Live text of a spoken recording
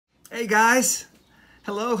Hey guys,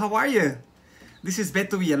 hello, how are you? This is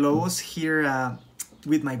Beto Villalobos here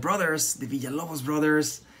with my brothers, the Villalobos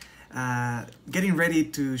Brothers, getting ready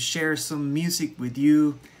to share some music with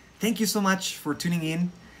you. Thank you so much for tuning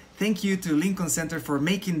in. Thank you to Lincoln Center for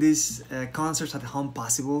making these concerts at home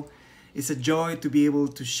possible. It's a joy to be able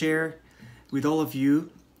to share with all of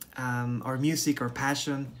you our music, our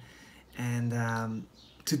passion, and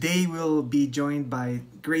today we'll be joined by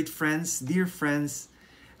great friends, dear friends,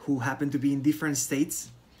 who happen to be in different states,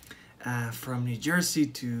 from New Jersey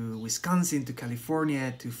to Wisconsin to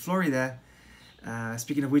California to Florida.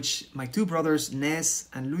 Speaking of which, my two brothers, Nes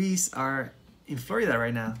and Luis, are in Florida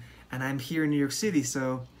right now, and I'm here in New York City,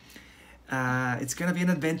 so it's gonna be an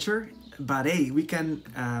adventure, but hey, we can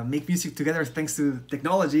make music together thanks to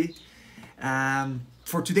technology.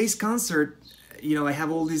 For today's concert, you know, I have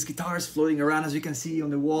all these guitars floating around, as you can see on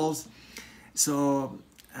the walls, so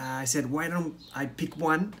I said, why don't I pick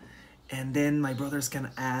one and then my brothers can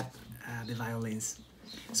add the violins.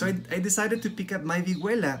 So I decided to pick up my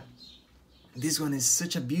vihuela. This one is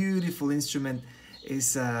such a beautiful instrument.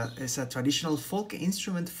 It's a traditional folk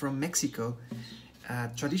instrument from Mexico,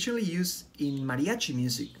 traditionally used in mariachi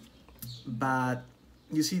music. But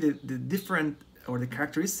you see the different, or the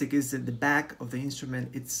characteristic is that the back of the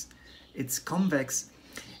instrument, it's convex,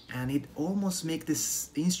 and it almost makes this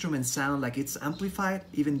instrument sound like it's amplified,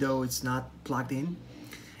 even though it's not plugged in.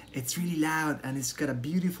 It's really loud and it's got a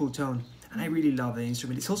beautiful tone, and I really love the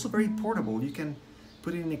instrument. It's also very portable. You can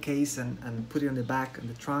put it in a case and put it on the back and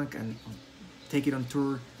the trunk and take it on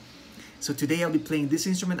tour. So today I'll be playing this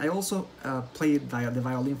instrument. I also played the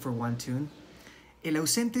violin for one tune. El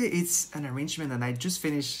Ausente is an arrangement that I just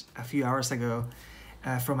finished a few hours ago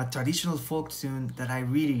from a traditional folk tune that I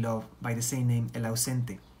really love by the same name, El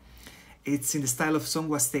Ausente. It's in the style of son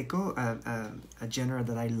huasteco, a genre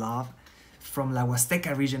that I love, from La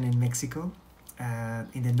Huasteca region in Mexico.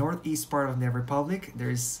 In the northeast part of the republic,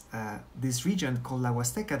 there's this region called La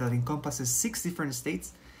Huasteca that encompasses 6 different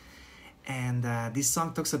states. And this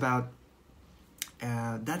song talks about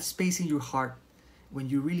that space in your heart when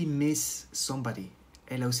you really miss somebody.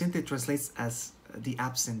 El ausente translates as the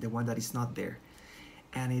absent, the one that is not there.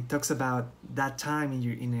 And it talks about that time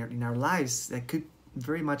in our lives that could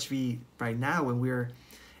very much be right now when we're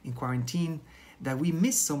in quarantine, that we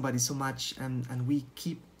miss somebody so much, and we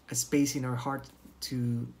keep a space in our heart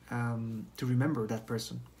to remember that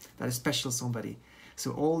person, that special somebody.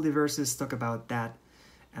 So all the verses talk about that,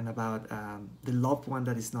 and about the loved one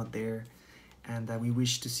that is not there, and that we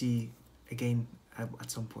wish to see again at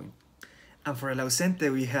some point. And for El Ausente,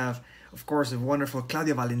 we have, of course, the wonderful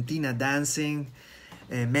Claudia Valentina dancing,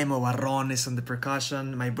 Memo Barron is on the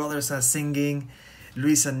percussion, my brothers are singing,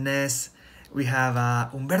 Luis and Nes. We have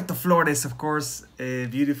Humberto Flores, of course,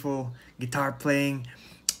 beautiful guitar playing,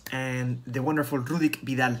 and the wonderful Rudik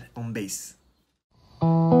Vidal on bass.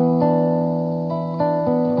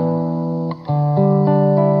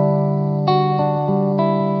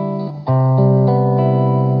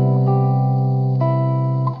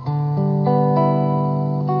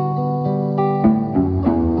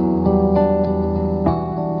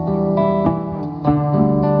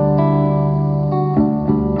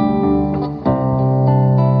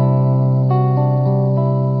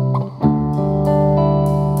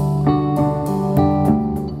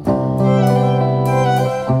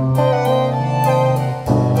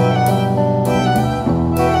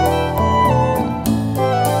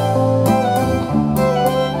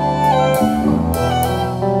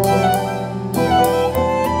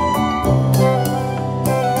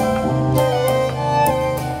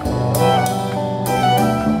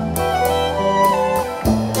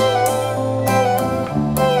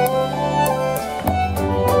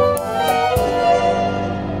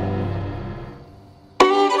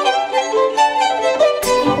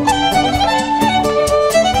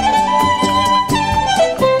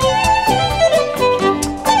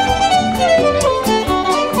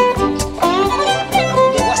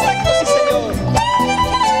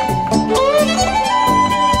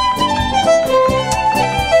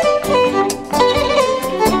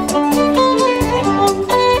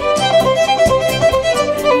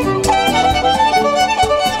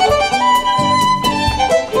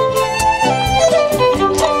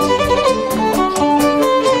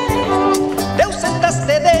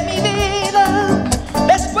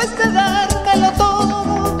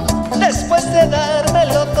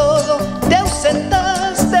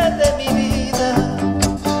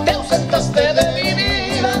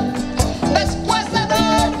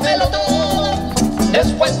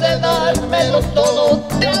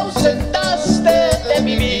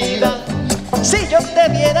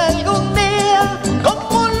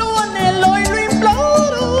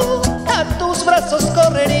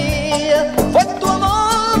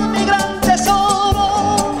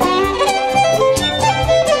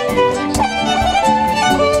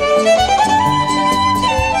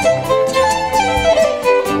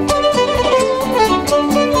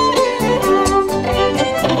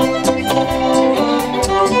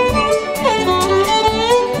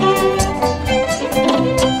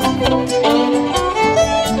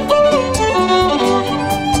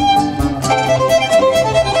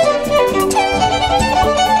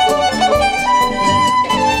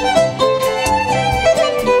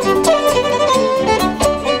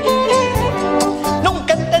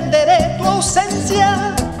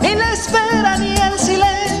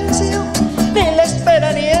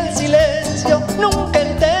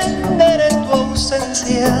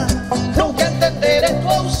 ausencia. Nunca entenderé tu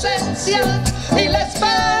ausencia, ni la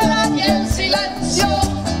espera ni el silencio,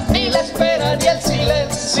 ni la espera ni el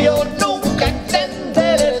silencio. Nunca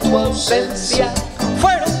entenderé tu ausencia.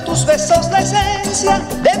 Fueron tus besos la esencia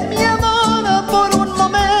de mi amor por un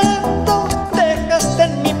momento. Dejaste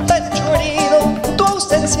en mi pecho herido tu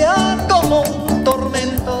ausencia como un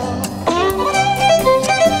tormento.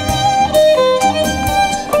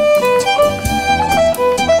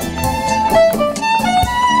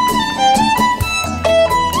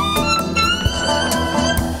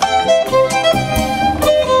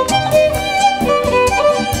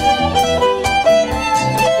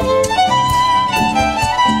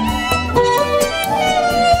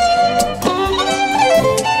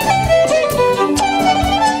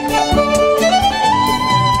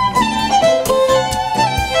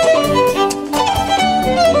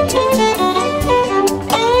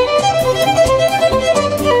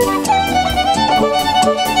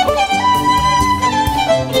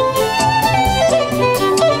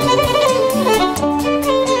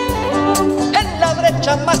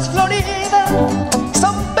 Más florida,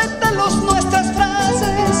 son pétalos nuestras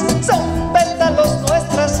frases, son pétalos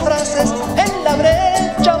nuestras frases, en la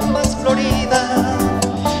brecha más florida,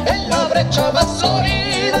 en la brecha más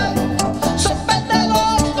florida, son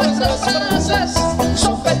pétalos nuestras frases,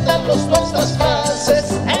 son pétalos nuestras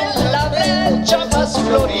frases, en la brecha más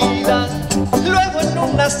florida. Luego en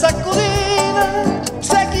una sacudida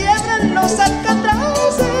se quiebran los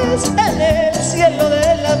alcatraces en el cielo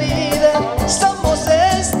de la vida. Somos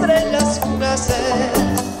estrellas fugaces.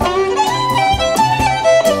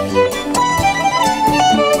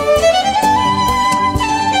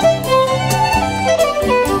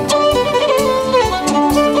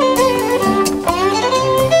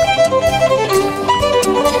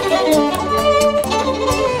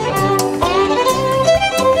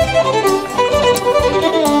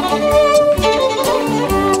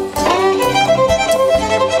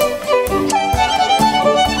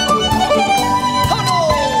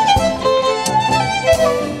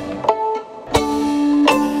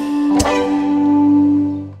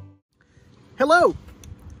 Hello!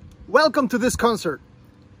 Welcome to this concert.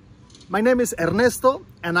 My name is Ernesto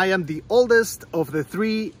and I am the oldest of the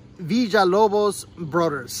three Villalobos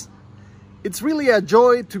brothers. It's really a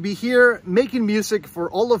joy to be here making music for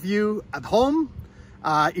all of you at home.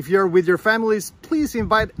 If you're with your families, please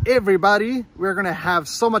invite everybody. We're gonna have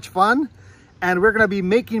so much fun and we're gonna be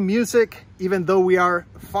making music even though we are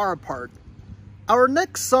far apart. Our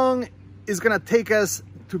next song is gonna take us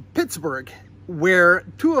to Pittsburgh, where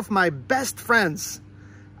two of my best friends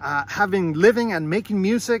have been living and making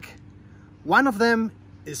music. One of them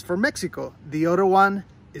is from Mexico. The other one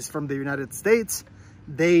is from the United States.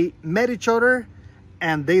 They met each other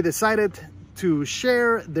and they decided to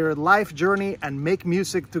share their life journey and make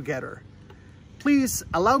music together. Please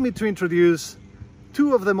allow me to introduce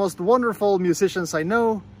two of the most wonderful musicians I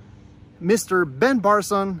know, Mr. Ben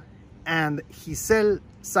Barson and Giselle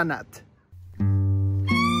Sanat.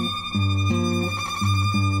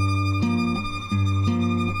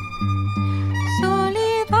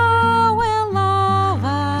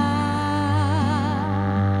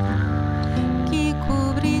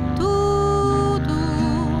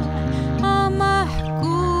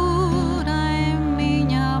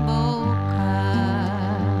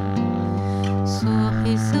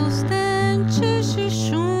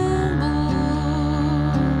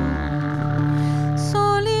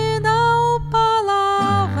 Solidão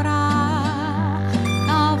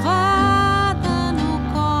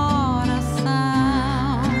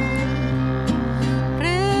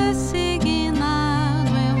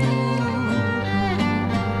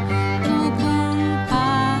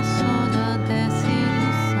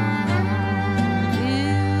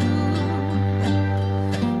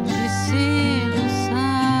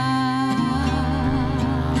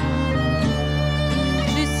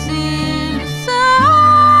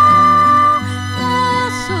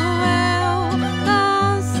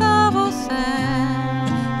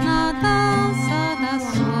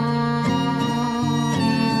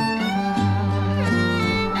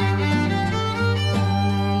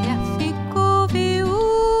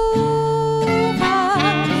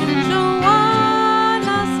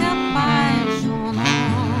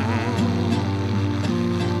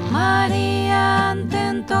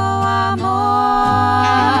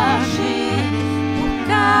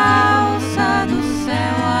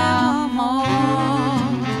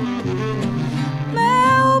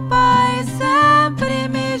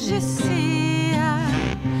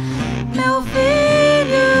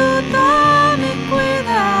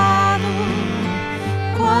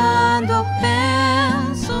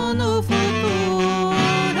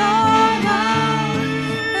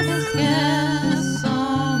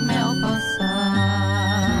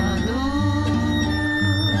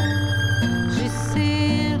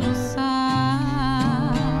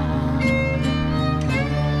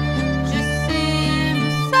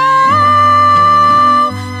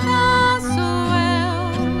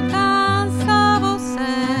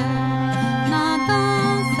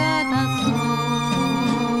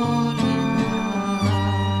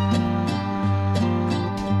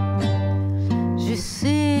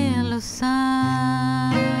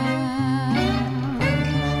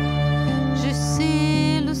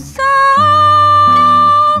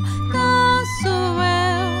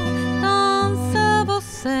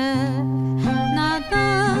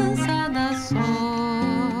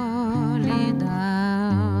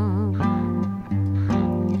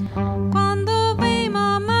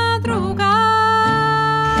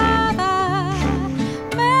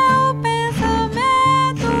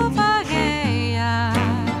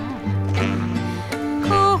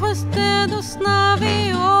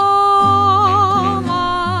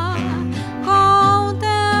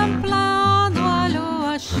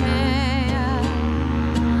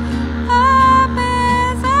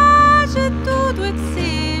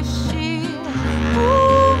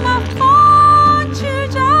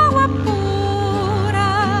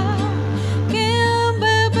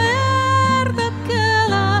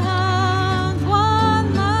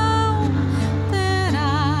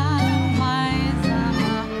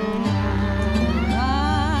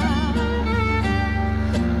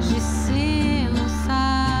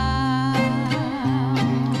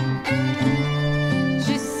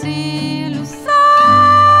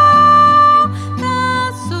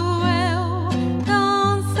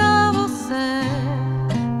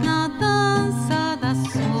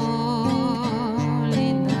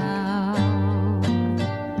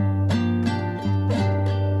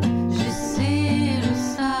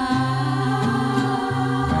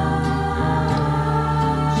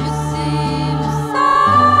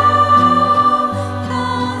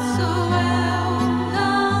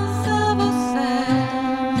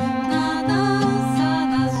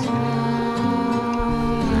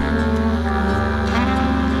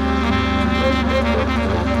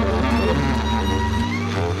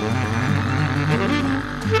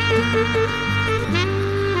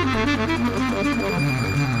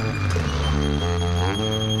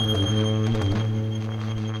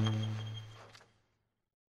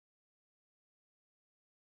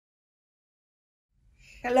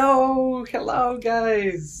Hello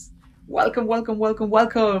guys! Welcome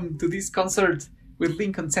to this concert with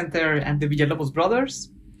Lincoln Center and the Villalobos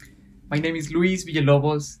Brothers. My name is Luis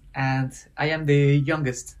Villalobos and I am the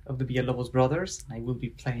youngest of the Villalobos Brothers. I will be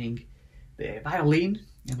playing the violin,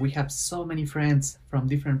 and we have so many friends from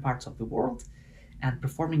different parts of the world and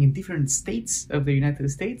performing in different states of the United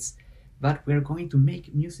States. But we're going to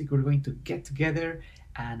make music, we're going to get together,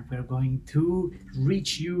 and we're going to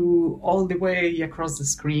reach you all the way across the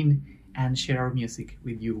screen and share our music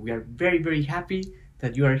with you. We are very happy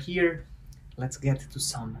that you are here. Let's get to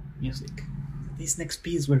some music. This next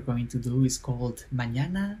piece we're going to do is called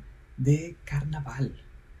Mañana de Carnaval.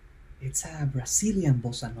 It's a Brazilian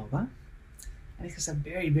bossa nova, and it has a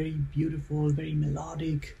very beautiful, very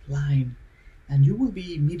melodic line. And you will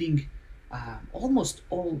be meeting almost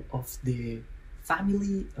all of the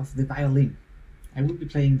family of the violin. I will be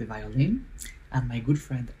playing the violin, and my good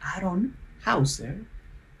friend Aaron Hauser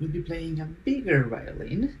will be playing a bigger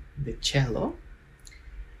violin, the cello,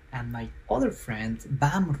 and my other friend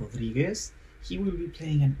Bam Rodriguez, he will be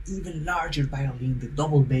playing an even larger violin, the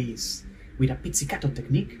double bass, with a pizzicato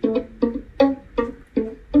technique.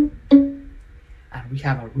 And we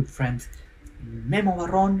have our good friend Memo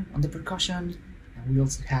Barron on the percussion, and we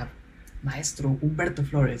also have Maestro Humberto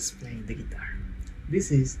Flores playing the guitar.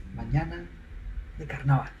 This is Mañana de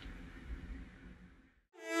Carnaval.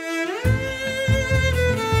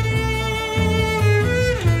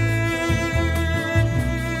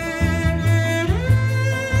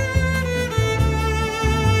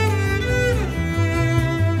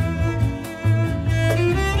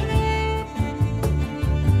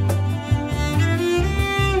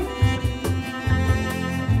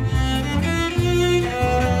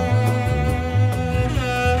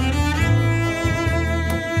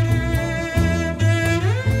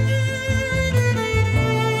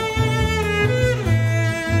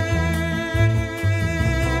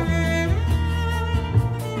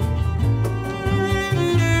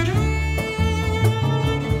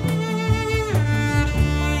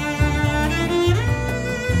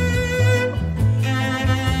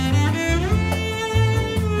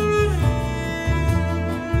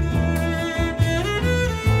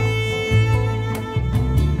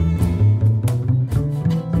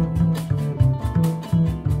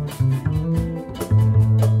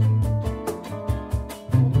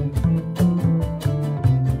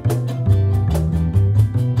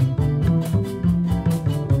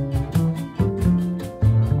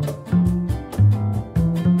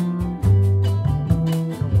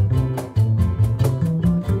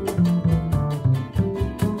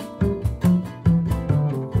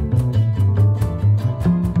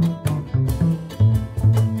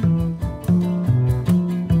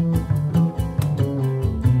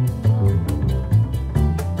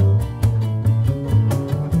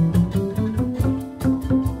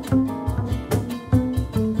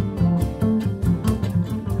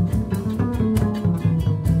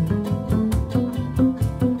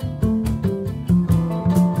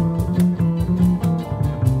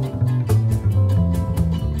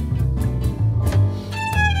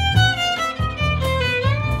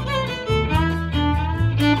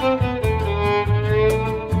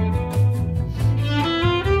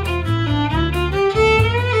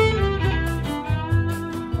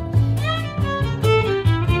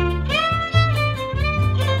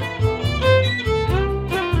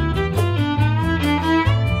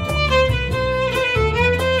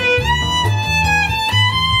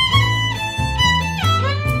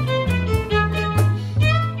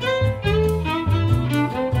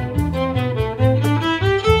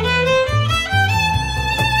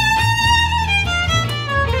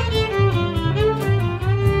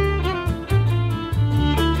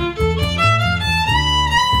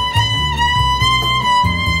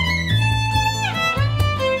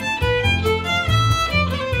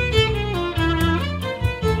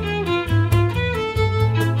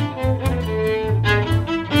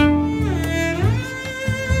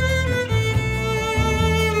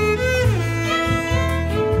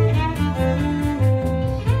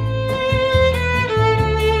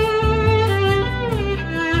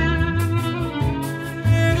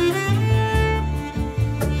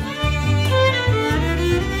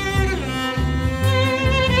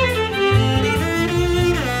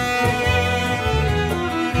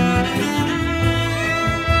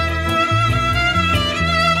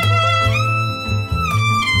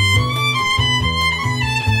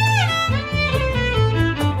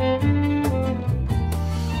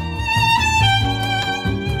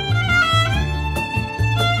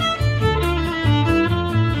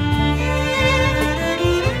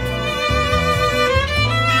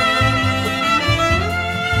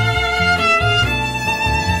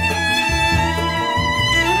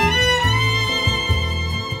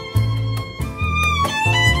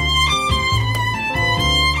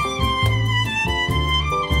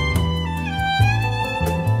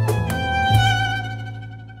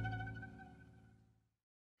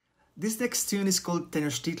 This next tune is called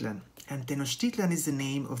Tenochtitlan, and Tenochtitlan is the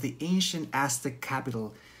name of the ancient Aztec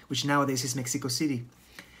capital, which nowadays is Mexico City.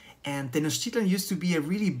 And Tenochtitlan used to be a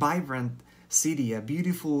really vibrant city, a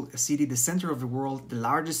beautiful city, the center of the world, the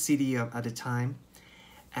largest city at the time.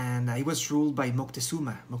 And it was ruled by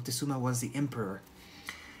Moctezuma. Moctezuma was the emperor.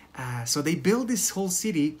 So they built this whole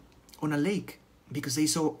city on a lake because they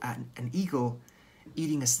saw an eagle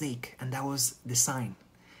eating a snake, and that was the sign.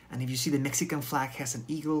 And if you see, the Mexican flag has an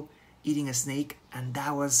eagle eating a snake, and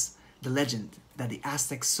that was the legend, that the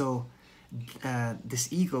Aztecs saw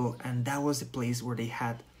this eagle, and that was the place where they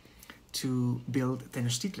had to build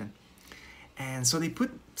Tenochtitlan. And so they put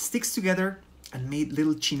sticks together and made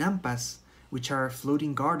little chinampas, which are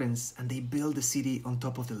floating gardens, and they built the city on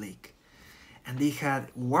top of the lake. And they had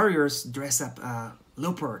warriors dress up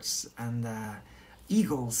leopards and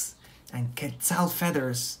eagles and quetzal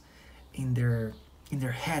feathers in their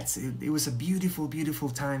heads. It was a beautiful, beautiful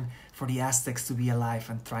time for the Aztecs to be alive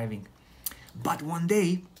and thriving. But one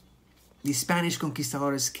day, the Spanish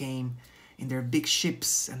conquistadores came in their big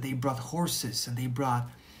ships, and they brought horses and they brought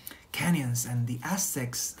canyons, and the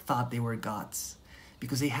Aztecs thought they were gods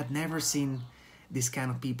because they had never seen this kind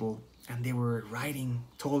of people, and they were riding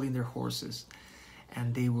tall in their horses,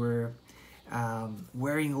 and they were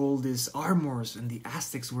wearing all these armors, and the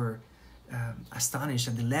Aztecs were astonished,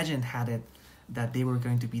 and the legend had it that they were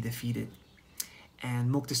going to be defeated.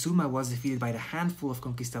 And Moctezuma was defeated by a handful of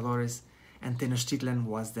conquistadores, and Tenochtitlan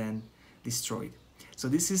was then destroyed. So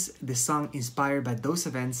this is the song inspired by those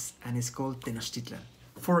events, and it's called Tenochtitlan.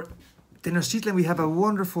 For Tenochtitlan, we have a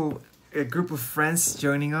wonderful group of friends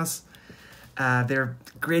joining us. They're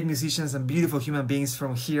great musicians and beautiful human beings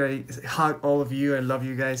from here. I hug all of you. I love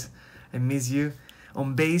you guys. I miss you.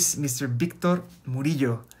 On bass, Mr. Victor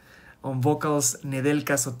Murillo. On vocals,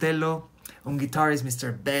 Nedelka Sotelo. On guitars,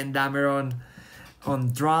 Mr. Ben Dameron.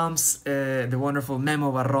 On drums, the wonderful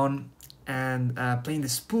Memo Barron. And playing the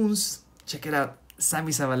spoons, check it out,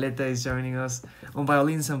 Sammy Zabaleta is joining us. On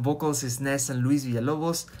violins and vocals is Ness and Luis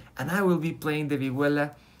Villalobos. And I will be playing the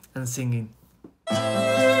vihuela and singing.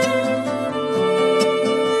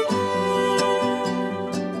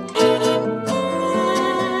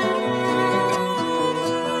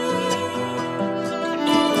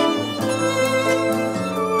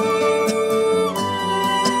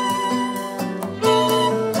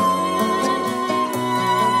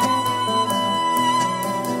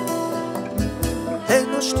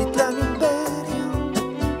 Tenochtitlan imperio,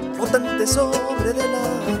 flotante sobre del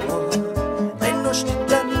agua.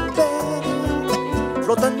 Tenochtitlan imperio,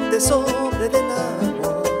 flotante sobre del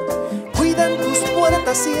agua. Cuidan tus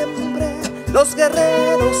puertas siempre los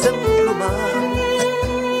guerreros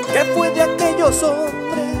emplumados. ¿Qué fue de aquellos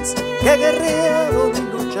hombres que guerrearon y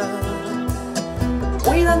lucharon?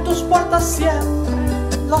 Cuidan tus puertas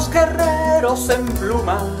siempre los guerreros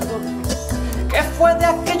emplumados. ¿Qué fue de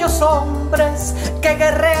aquellos hombres que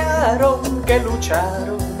guerrearon, que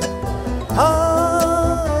lucharon?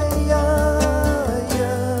 Ay, ay, ay,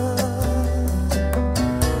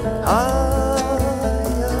 ay,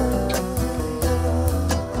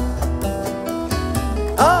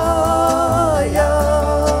 ay, ay,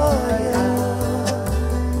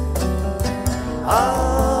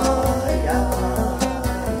 ay,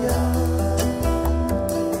 ay, ay.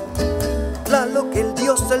 Claro que el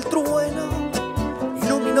dios del trueno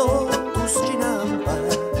iluminó tus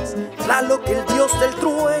chinampas, claro que el dios del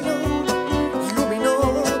trueno iluminó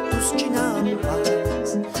tus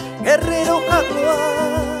chinampas. Guerrero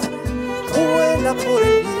jaguar, vuela por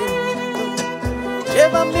el viento,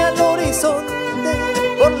 llévame al horizonte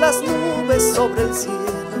por las nubes sobre el cielo.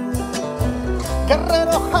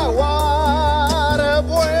 Guerrero jaguar,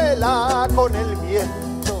 vuela con el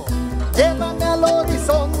viento, llévame al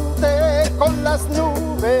horizonte con las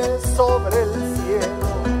nubes sobre el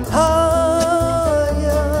cielo. Ay, ay,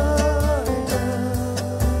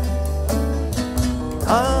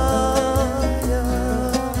 ay,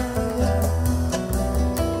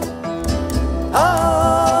 ay, ay,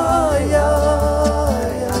 ay, ay,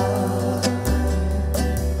 ay.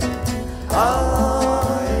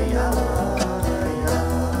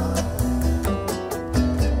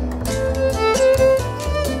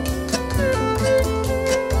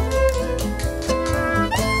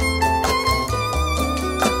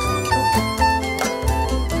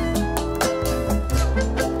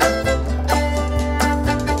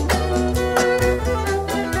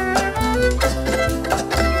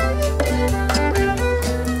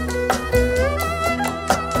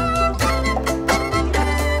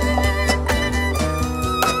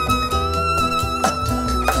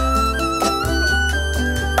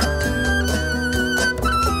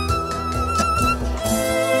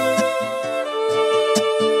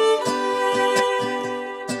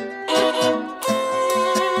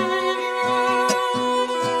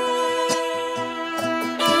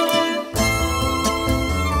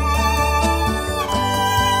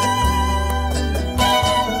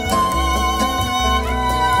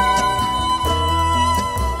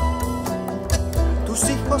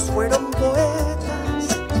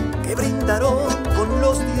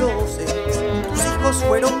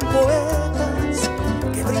 fueron poetas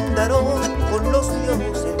que brindaron con los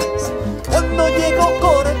dioses. Cuando llegó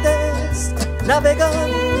Cortés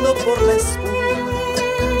navegando por la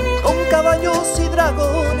espuma, con caballos y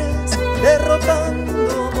dragones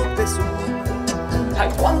derrotando a Moctezuma. Ay,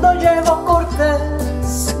 cuando llegó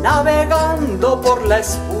Cortés navegando por la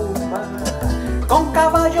espuma, con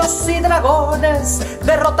caballos y dragones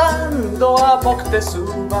derrotando a Moctezuma.